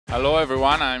Hello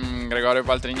everyone, I'm Gregorio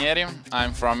Paltrinieri.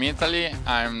 I'm from Italy.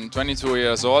 I'm 22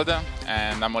 years old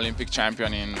and I'm Olympic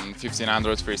champion in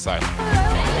 1500 freestyle.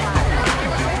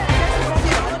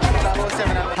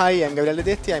 Hi, I'm Gabriele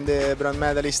Detti. I'm the bronze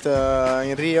medalist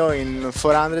in Rio in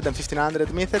 400 and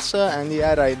 1500 meters, and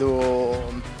here I do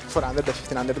 400 and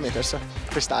 1500 meters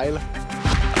freestyle.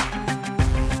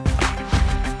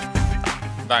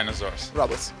 Dinosaurs.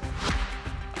 Robots.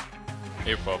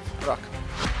 Hip hop. Rock.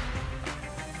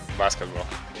 Basketball.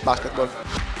 Basketball.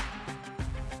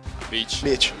 Beach.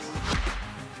 Beach.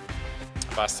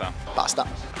 Pasta. Pasta.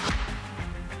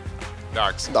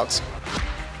 Dogs. Dogs.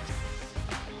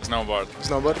 Snowboard.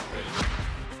 Snowboard.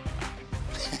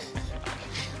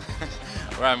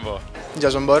 Rambo.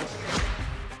 Jason board.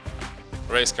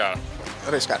 Race car.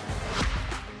 Race car.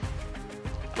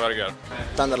 Burger.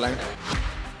 Thunderline.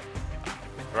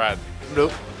 Red.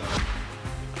 Blue.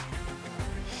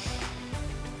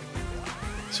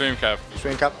 Swim cap.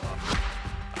 Swim cap.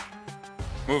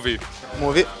 Movie.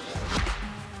 Movie.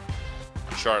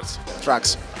 Shorts.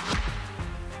 Tracks.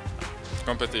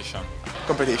 Competition.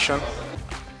 Competition.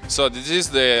 So this is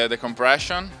the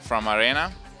compression from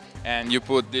arena, and you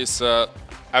put this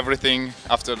everything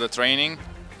after the training,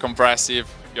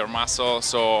 compressive your muscle,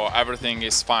 so everything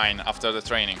is fine after the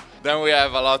training. Then we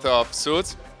have a lot of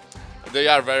suits. They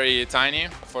are very tiny.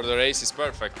 For the race it's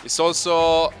perfect. It's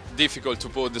also difficult to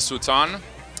put the suit on,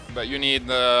 but you need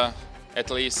at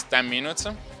least 10 minutes.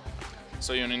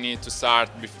 So you need to start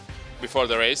before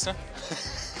the race.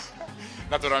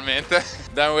 Naturalmente.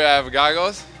 Then we have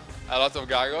goggles, a lot of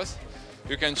goggles.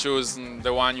 You can choose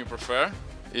the one you prefer.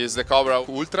 It's the Cobra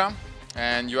Ultra,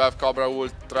 and you have Cobra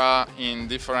Ultra in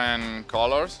different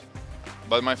colors,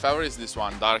 but my favorite is this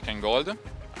one, dark and gold.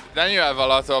 Then you have a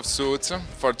lot of suits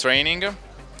for training.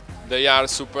 They are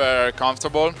super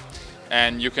comfortable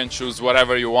and you can choose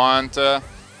whatever you want,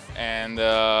 and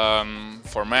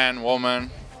for men, women,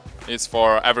 it's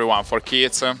for everyone, for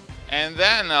kids. And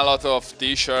then a lot of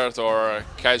t-shirt or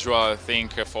casual thing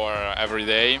for every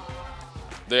day.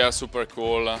 They are super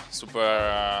cool,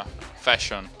 super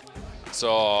fashion. So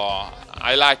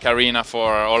I like Arena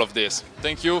for all of this.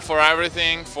 Thank you for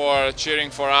everything, for cheering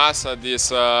for us at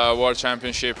this World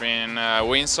Championship in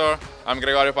Windsor. I'm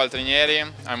Gregorio Paltrinieri.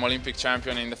 I'm Olympic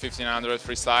champion in the 1500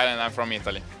 freestyle and I'm from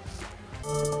Italy.